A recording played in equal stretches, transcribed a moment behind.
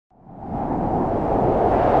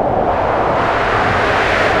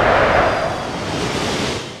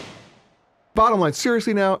bottom line,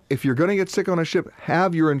 seriously now, if you're going to get sick on a ship,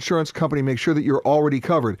 have your insurance company make sure that you're already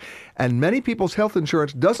covered. And many people's health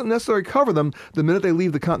insurance doesn't necessarily cover them the minute they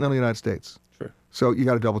leave the continental United States. Sure. So you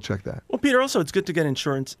got to double check that. Well, Peter, also it's good to get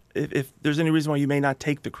insurance if there's any reason why you may not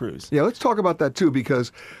take the cruise. Yeah, let's talk about that too,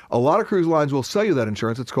 because a lot of cruise lines will sell you that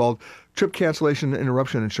insurance. It's called trip cancellation and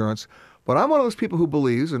interruption insurance. But I'm one of those people who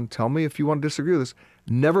believes, and tell me if you want to disagree with this,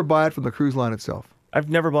 never buy it from the cruise line itself. I've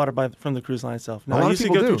never bought it from the cruise line itself. No, A lot I of used to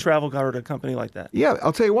people go through do. Travel Guard or a company like that. Yeah,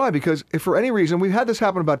 I'll tell you why. Because if for any reason, we've had this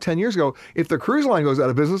happen about 10 years ago, if the cruise line goes out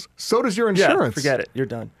of business, so does your insurance. Yeah, forget it. You're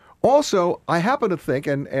done. Also, I happen to think,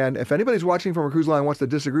 and if anybody's watching from a cruise line and wants to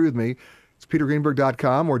disagree with me, it's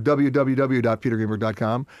petergreenberg.com or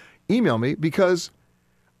www.petergreenberg.com. Email me, because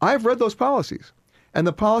I've read those policies. And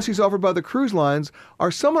the policies offered by the cruise lines are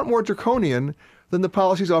somewhat more draconian than the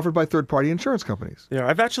policies offered by third-party insurance companies. Yeah,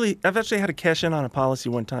 I've actually had to cash in on a policy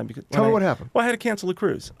one time because Tell me what happened. Well, I had to cancel a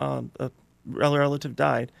cruise. A relative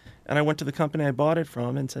died, and I went to the company I bought it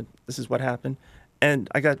from and said, "This is what happened," and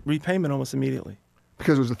I got repayment almost immediately.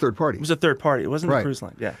 Because it was a third party. It was a third party. It wasn't Right. the cruise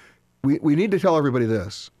line. Yeah. We need to tell everybody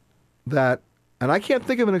this, that, and I can't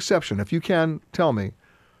think of an exception. If you can, tell me.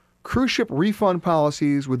 Cruise ship refund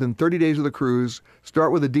policies within 30 days of the cruise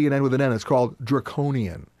start with a D and end with an N. It's called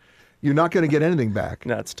draconian. You're not going to get anything back.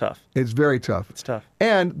 No, it's tough. It's very tough. It's tough.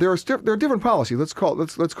 And there are different policies. Let's call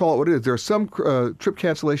it what it is. There are some trip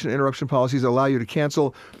cancellation and interruption policies that allow you to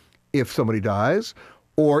cancel if somebody dies,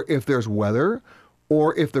 or if there's weather,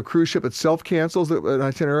 or if the cruise ship itself cancels an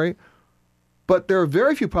itinerary. But there are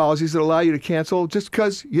very few policies that allow you to cancel just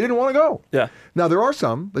because you didn't want to go. Yeah. Now, there are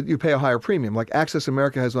some, but you pay a higher premium. Like Access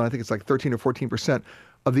America has one, I think it's like 13 or 14%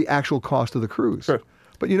 of the actual cost of the cruise. Sure.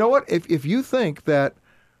 But you know what? If you think that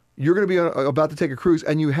you're going to be about to take a cruise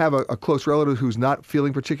and you have a close relative who's not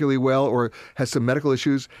feeling particularly well or has some medical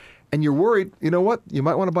issues, and you're worried, you know what? You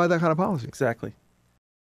might want to buy that kind of policy. Exactly.